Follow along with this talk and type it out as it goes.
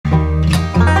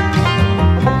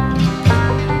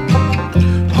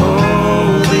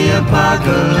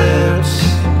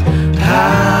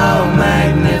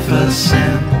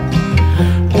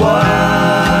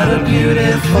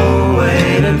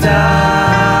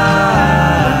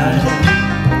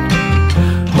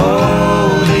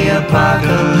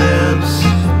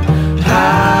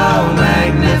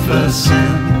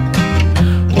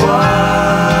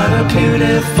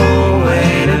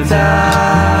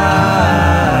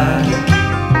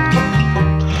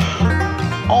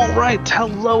Alright,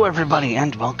 hello everybody,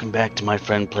 and welcome back to My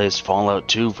Friend Plays Fallout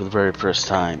 2 for the very first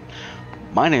time.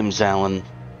 My name's Alan.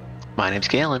 My name's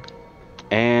Galen.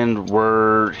 And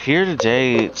we're here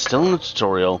today, still in the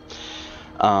tutorial.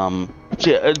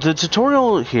 The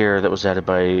tutorial here that was added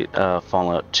by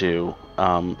Fallout 2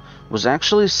 was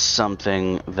actually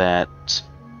something that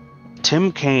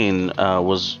Tim Cain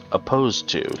was opposed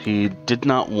to. He did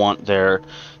not want there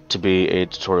to be a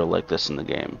tutorial like this in the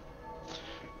game.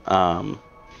 Oh,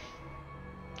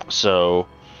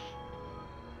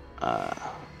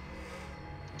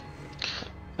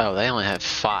 they only have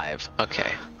 5.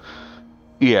 Okay.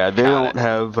 Yeah, they don't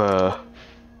have a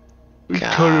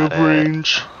ton of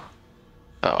range.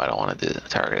 Oh, I don't want to do the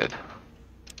targeted.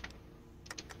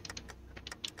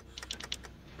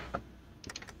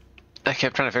 I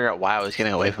kept trying to figure out why I was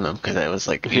getting away from them, because I was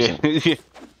like using...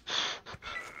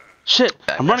 Shit,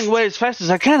 I'm running away as fast as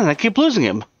I can and I keep losing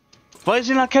him. Why is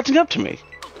he not catching up to me?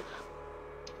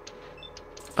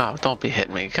 Oh, don't be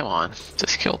hitting me. Come on.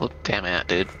 Just kill the damn ant,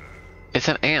 dude. It's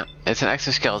an ant. It's an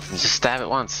exoskeleton. Just stab it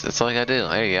once. That's all I gotta do.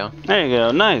 There you go. There you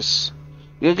go. Nice.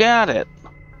 You got it.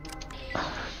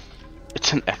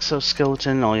 It's an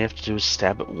exoskeleton. All you have to do is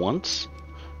stab it once?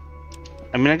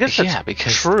 I mean, I guess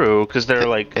that's true, because they're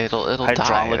like it'll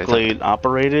hydraulically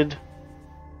operated.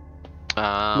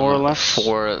 More or less.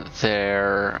 For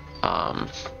their,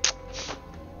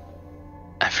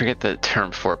 I forget the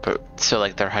term for it, but so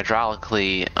like they're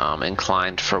hydraulically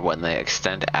inclined for when they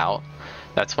extend out.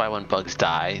 That's why when bugs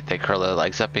die, they curl their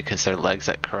legs up, because their legs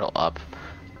that curl up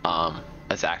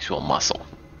as actual muscle.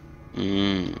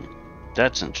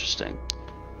 That's interesting.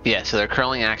 Yeah, so their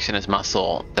curling action is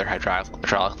muscle. They're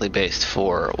hydraulically based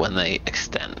for when they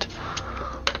extend.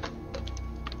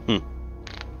 I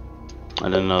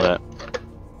didn't know that.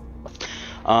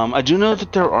 I do know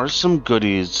that there are some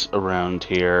goodies around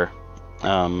here.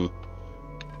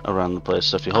 Around the place.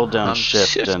 So if you hold down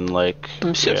shift and like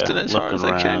I'm shifting as hard as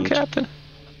I can, Captain.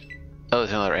 Oh,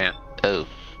 there's another ant. Oh.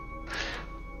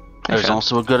 There's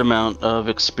also a good amount of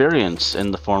experience in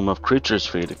the form of creatures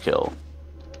for you to kill.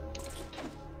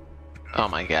 Oh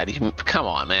my god, you come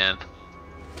on, man.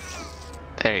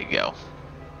 There you go.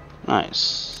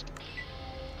 Nice.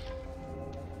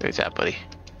 There's that, buddy.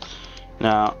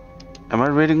 Now, am I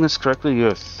reading this correctly? You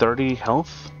have 30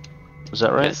 health? Is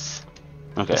that right? Yes.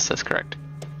 Okay. Yes, that's correct.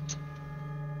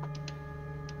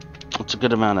 It's a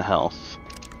good amount of health.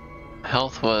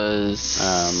 Health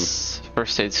was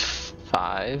first aid's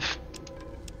 5.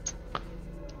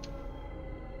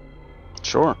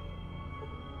 Sure.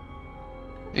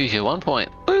 You get 1 point.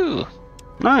 Woo!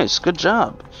 Nice, good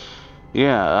job.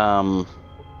 Yeah,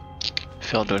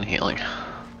 Failed doing healing.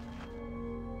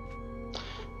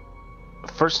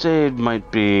 first aid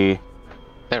might be...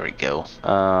 There we go.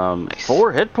 Nice.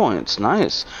 4 hit points.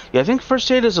 Nice. Yeah, I think first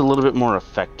aid is a little bit more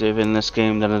effective in this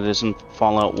game than it is in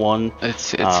Fallout 1. It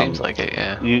seems like it,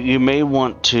 yeah. You may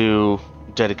want to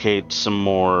dedicate some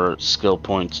more skill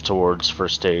points towards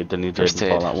first aid than you did in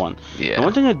Fallout 1. Yeah. And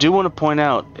one thing I do want to point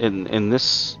out in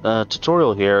this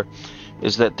tutorial here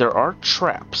is that there are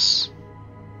traps.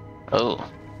 Oh.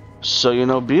 So, you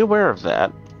know, be aware of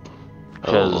that.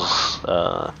 Because,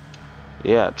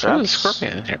 yeah, traps. There was a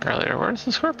scorpion in here earlier. Where's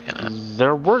the scorpion at?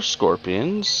 There were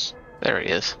scorpions. There he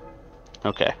is.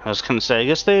 Okay, I was gonna say, I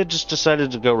guess they just decided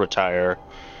to go retire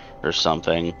or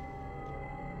something.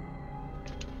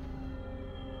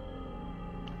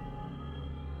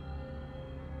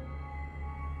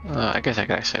 I guess I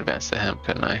could actually advance to him,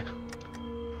 couldn't I?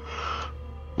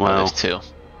 Well, oh, there's 2.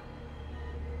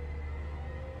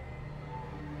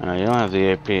 You don't have the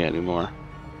AP anymore.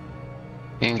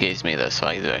 He engaged me though, so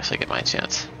I do actually get my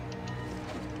chance.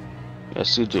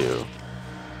 Yes, you do.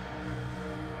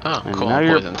 Oh, and cool. now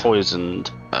you're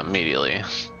poisoned. Immediately.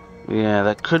 Yeah,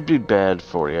 that could be bad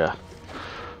for you.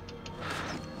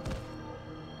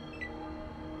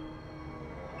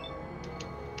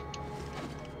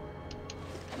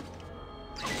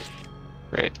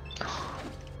 Great.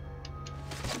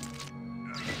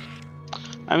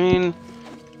 I mean,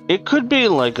 it could be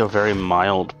like a very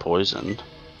mild poison.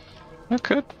 It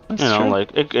could. That's you know, true.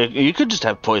 like you could just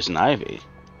have poison ivy.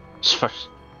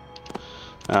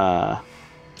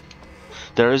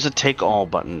 There is a take all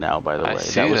button now, by the way.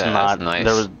 That was not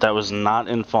nice. That was not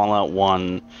in Fallout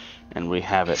 1, and we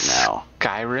have it now.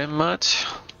 Skyrim much?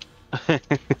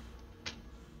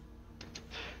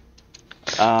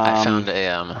 I found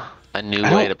a new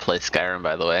way to play Skyrim,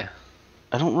 by the way.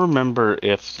 I don't remember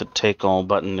if the take all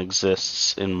button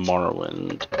exists in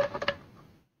Morrowind.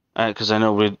 Because I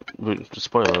know we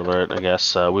spoiler alert, I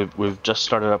guess we've just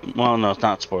started up. Well, no, it's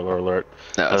not spoiler alert.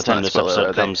 No, by the time this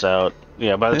episode comes out,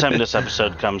 yeah, by the time this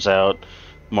episode comes out,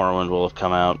 Morrowind will have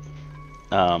come out.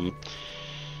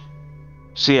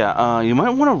 So yeah, you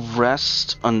might want to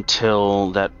rest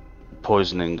until that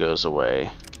poisoning goes away,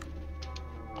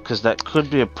 because that could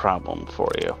be a problem for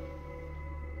you.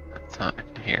 It's not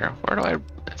in here. Where do I...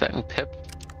 Is that in Pip?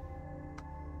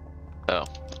 Oh.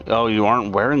 Oh, you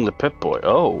aren't wearing the Pip-Boy.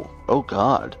 Oh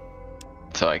god.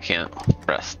 So I can't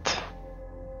rest.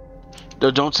 No,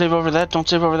 don't save over that, don't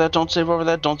save over that, don't save over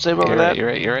that, don't save over that. You're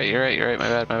right.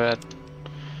 My bad.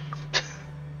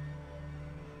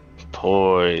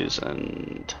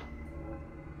 Poisoned.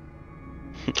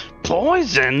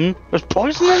 Poison? There's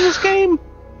poison in this game?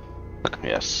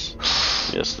 Yes.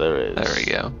 Yes, there is. There we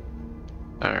go.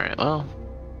 Alright, well.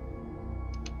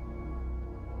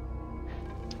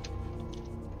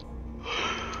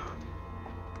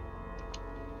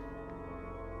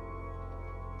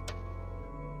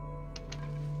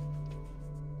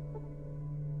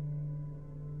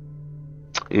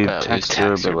 You tax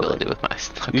your ability. With my...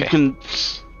 Okay. You can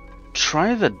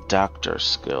try the doctor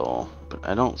skill, but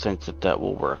I don't think that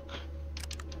will work.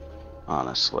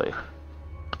 Honestly.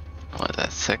 What is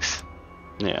that, 6?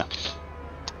 Yeah.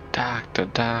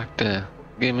 Doctor,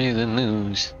 give me the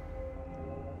news.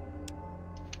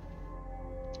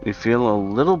 You feel a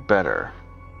little better.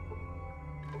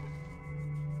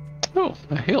 Oh,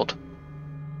 I healed.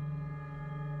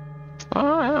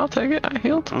 Alright, I'll take it. I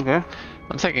healed. Okay.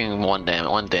 I'm taking one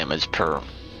damage per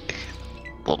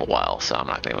little while, so I'm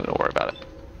not even gonna worry about it.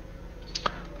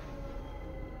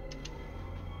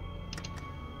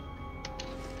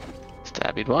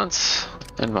 Stabbied once,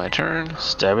 and my turn.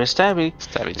 Stabby.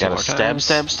 Stabby two Gotta more stab,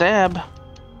 times. stab.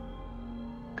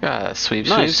 Gotta sweep.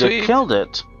 You killed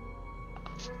it.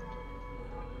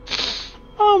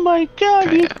 Oh my god,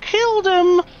 Okay. you killed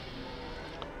him!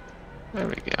 There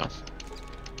we go.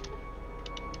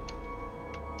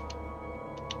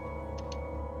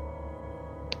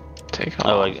 Take off.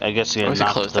 Oh, I guess he had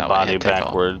knocked the body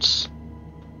backwards.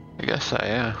 I guess so,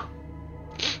 yeah.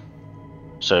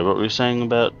 Sorry, what were you saying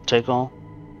about take all?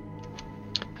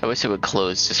 I wish it would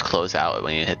just close out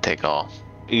when you hit take all.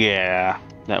 Yeah,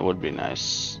 that would be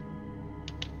nice.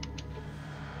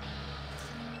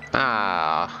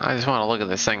 Ah, I just want to look at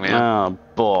this thing, man. Oh,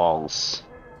 balls.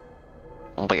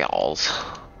 Balls.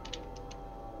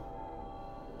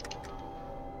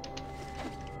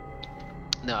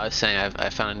 No, I was saying I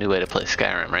found a new way to play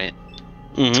Skyrim, right?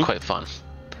 It's quite fun.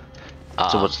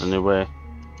 So what's the new way?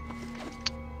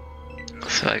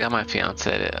 So I got my fiance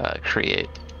to create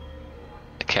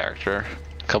a character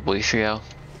a couple weeks ago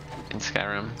in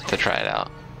Skyrim to try it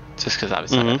out. Just because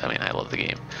obviously, I mean, I love the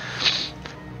game.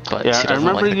 But yeah, she I doesn't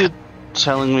remember like you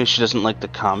telling me she doesn't like the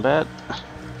combat.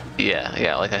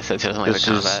 Yeah, like I said, she doesn't like the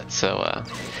combat, so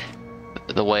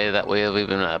the way that we've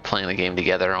been playing the game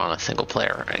together on a single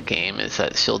player game is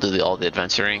that she'll do all the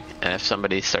adventuring, and if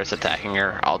somebody starts attacking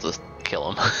her, I'll just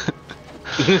kill him.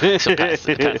 She'll pass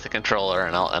the controller,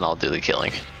 and I'll do the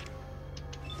killing.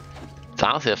 It's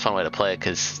honestly a fun way to play it,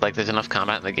 because like there's enough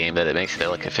combat in the game that it makes it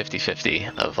like a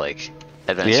 50-50 of like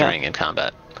adventuring and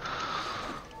combat.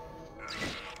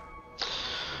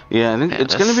 Yeah, I think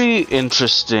it's going to be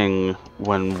interesting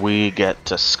when we get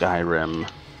to Skyrim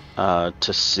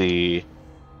to see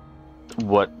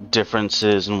what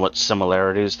differences and what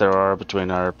similarities there are between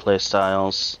our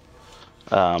playstyles.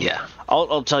 Yeah.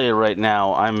 I'll tell you right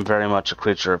now, I'm very much a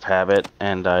creature of habit,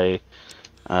 and I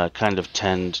kind of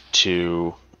tend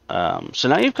to... so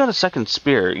now you've got a second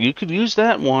spear. You could use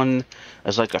that one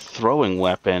as like a throwing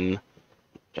weapon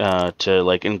to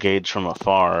like engage from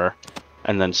afar.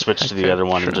 And then switch to the other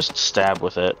one and just stab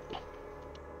with it.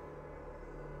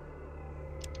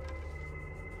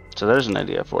 So there's an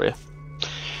idea for you.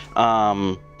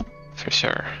 For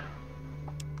sure.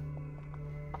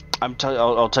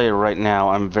 I'll tell you right now,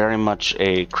 I'm very much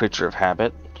a creature of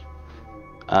habit.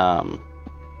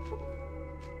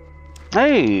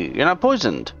 Hey, you're not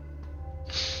poisoned.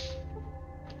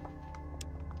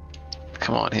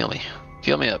 Come on, heal me.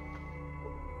 Heal me up.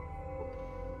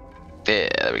 Yeah,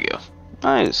 there we go.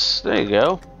 Nice, there you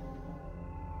go.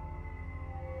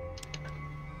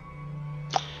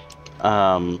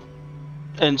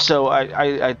 And so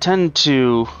I tend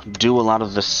to do a lot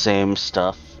of the same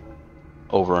stuff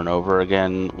over and over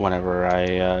again whenever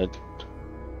I...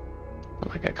 Oh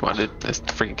my god, come on, dude. This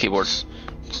freaking keyboard.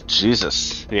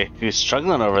 Jesus. Yeah, he's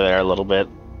struggling over there a little bit.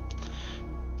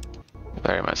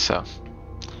 Very much so.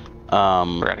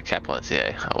 We're out of capitalize,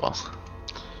 yeah. Oh well.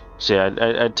 So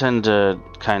yeah, I tend to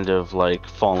kind of like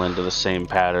fall into the same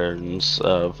patterns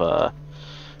of,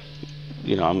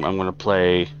 you know, I'm going to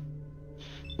play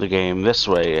the game this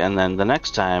way, and then the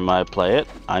next time I play it,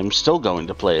 I'm still going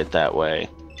to play it that way.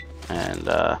 And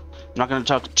not going to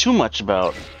talk too much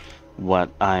about what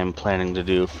I'm planning to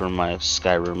do for my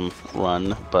Skyrim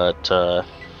run, but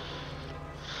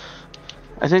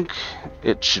I think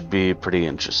it should be pretty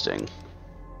interesting.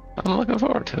 I'm looking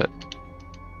forward to it.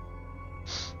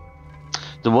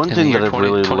 The one thing that I've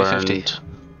really 2050. learned...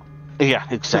 Yeah,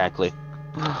 exactly.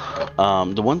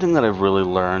 The one thing that I've really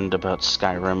learned about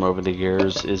Skyrim over the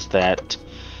years is that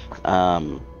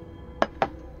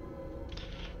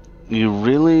you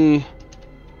really...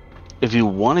 If you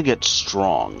want to get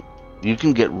strong, you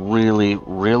can get really,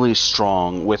 really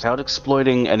strong without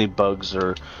exploiting any bugs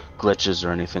or glitches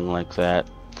or anything like that.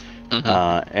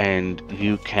 And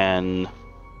you can...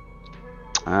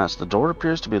 so the door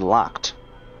appears to be locked.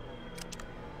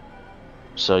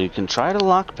 So you can try to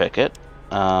lockpick it.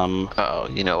 Oh,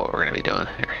 you know what we're going to be doing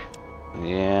here.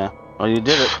 Yeah. Well, you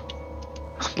did it.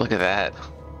 Look at that.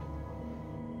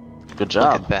 Good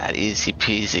job. Look at that. Easy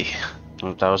peasy.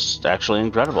 That was actually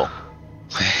incredible.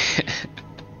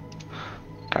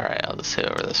 Alright, I'll just hit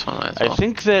over this one as I well.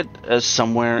 think that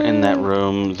somewhere in that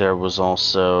room there was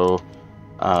also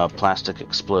a plastic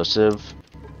explosive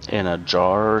in a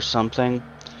jar or something.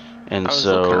 And I was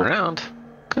so looking around.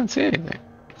 Couldn't see anything.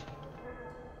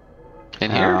 In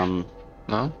here?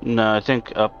 No? No, I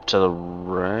think up to the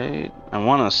right. I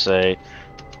want to say...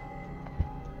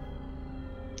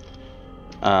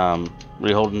 were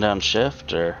you holding down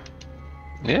shift, or...?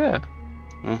 Yeah.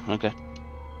 Okay.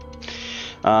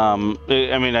 I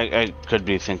mean, I could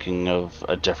be thinking of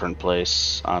a different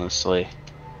place, honestly.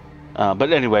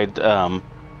 But anyway, I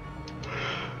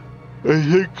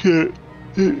think that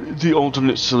the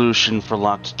ultimate solution for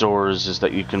locked doors is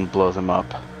that you can blow them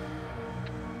up.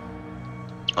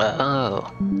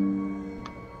 Oh.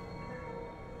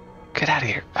 Get out of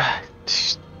here.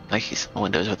 Like these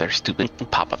windows with their stupid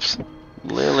pop-ups.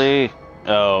 Lily.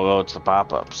 Oh, it's the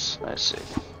pop-ups. I see.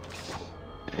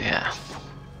 Yeah.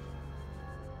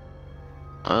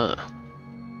 That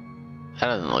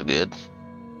doesn't look good.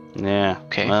 Yeah.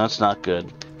 Okay. Well, that's not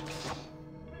good.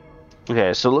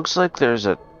 Okay, so it looks like there's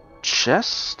a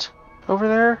chest over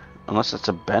there, unless it's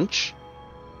a bench.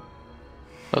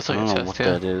 Looks like I a don't know chest, what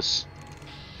yeah. that is.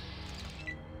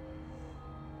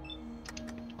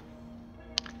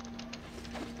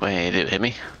 Wait, did it hit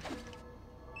me?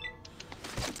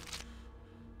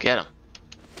 Get him.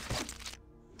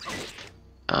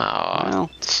 Oh, Well.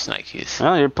 shnikes.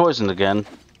 Well, you're poisoned again.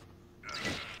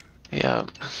 Yeah.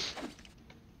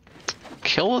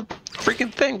 Kill the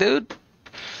freaking thing, dude.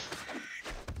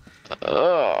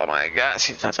 Oh my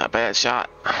gosh, that's a bad shot.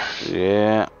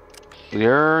 Yeah.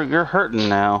 You're hurting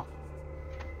now.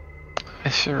 I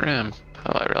sure am.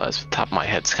 Oh, I realized the top of my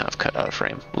head's kind of cut out of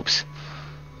frame. Oops.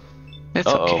 It's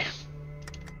okay.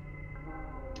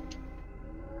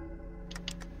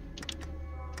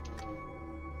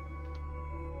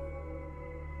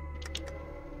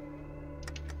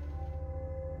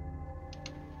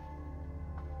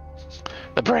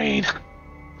 The brain.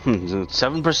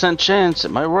 7% chance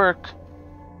it might work.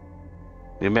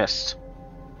 You missed.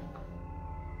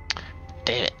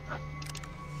 Damn it.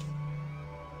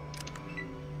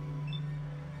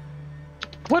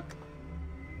 What?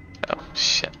 Oh,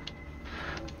 shit.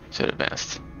 Should have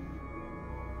advanced.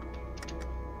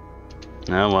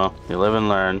 Oh well, you live and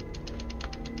learn.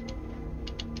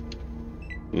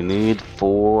 You need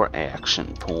 4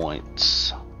 action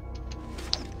points.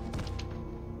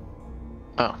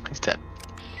 Oh, he's dead.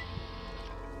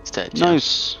 He's dead, Jim.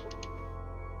 Nice.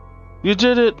 You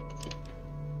did it.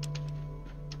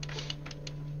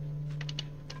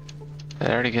 Did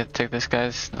I already take this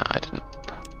guy's? No, I didn't.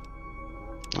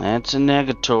 That's a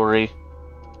negatory.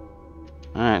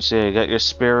 Alright, so you got your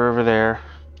spear over there.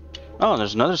 Oh,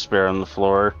 there's another spear on the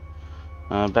floor.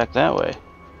 Back that way.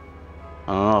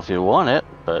 I don't know if you want it,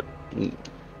 but...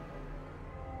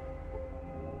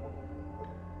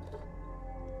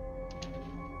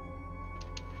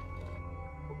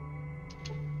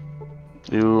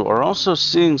 You are also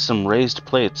seeing some raised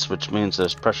plates, which means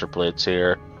there's pressure plates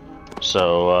here.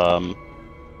 So,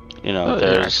 you know, Oh,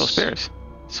 they're there's... actual spears.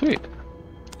 Sweet.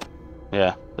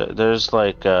 Yeah, there's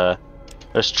like,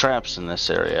 there's traps in this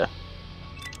area.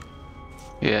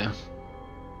 Yeah.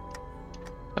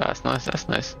 Oh, that's nice, that's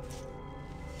nice.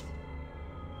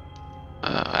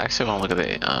 I actually want to look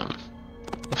at the,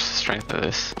 what's the strength of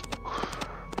this?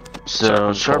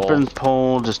 So, sharpened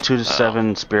pole. pole does 2 to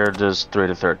 7, spear does 3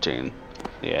 to 13.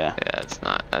 Yeah. Yeah, it's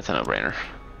not, that's a no-brainer.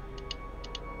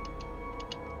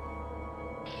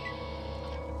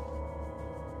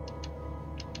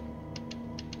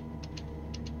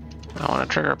 I want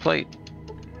to trigger a plate.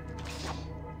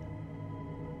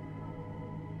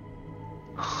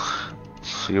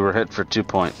 So you were hit for 2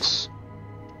 points.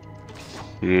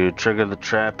 You trigger the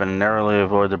trap and narrowly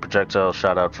avoid the projectile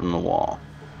shot out from the wall.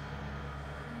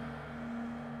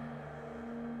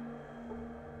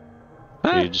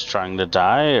 Are you just trying to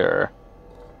die, or?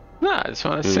 No, I just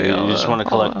want to You see. you just want to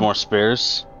collect more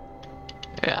spears?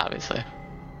 Yeah, obviously.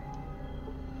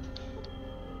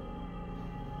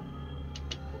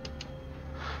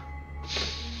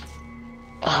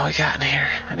 What we got in here?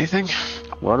 Anything?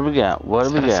 What do we got? What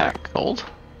do we got? Sack gold.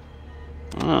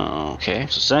 Oh, Okay.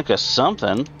 It's a sack of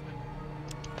something.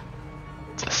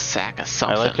 It's a sack of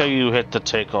something. I like how you hit the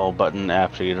take all button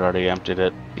after you'd already emptied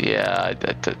it. Yeah,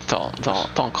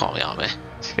 don't call me on me.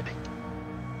 Just kidding.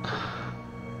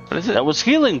 What is it? That was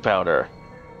healing powder.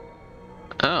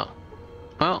 Oh,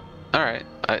 well, all right.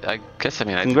 I guess I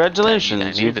mean.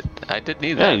 Congratulations, I did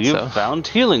need Yeah, that. you So. found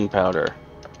healing powder.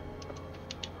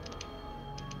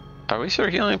 Are we sure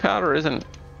healing powder isn't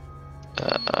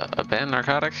a banned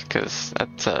narcotic? Because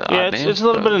that's a Yeah, odd name, it's a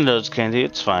little but- bit of nose candy.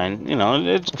 It's fine. You know,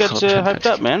 it gets little bit hyped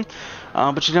up, man.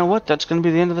 But you know what? That's going to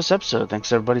be the end of this episode.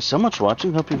 Thanks everybody so much for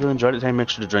watching. Hope you really enjoyed it. Hey, make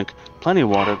sure to drink plenty of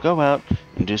water. Go out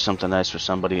and do something nice for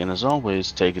somebody. And as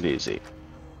always, take it easy.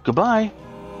 Goodbye.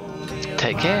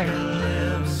 Take care.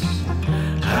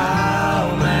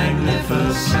 How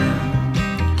magnificent.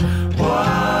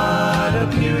 What a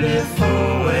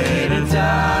beautiful way to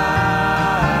die.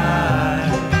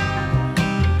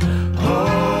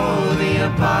 Oh, the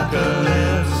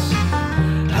apocalypse.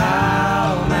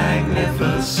 How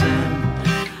magnificent.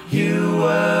 You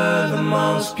were the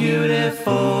most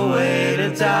beautiful way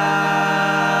to die.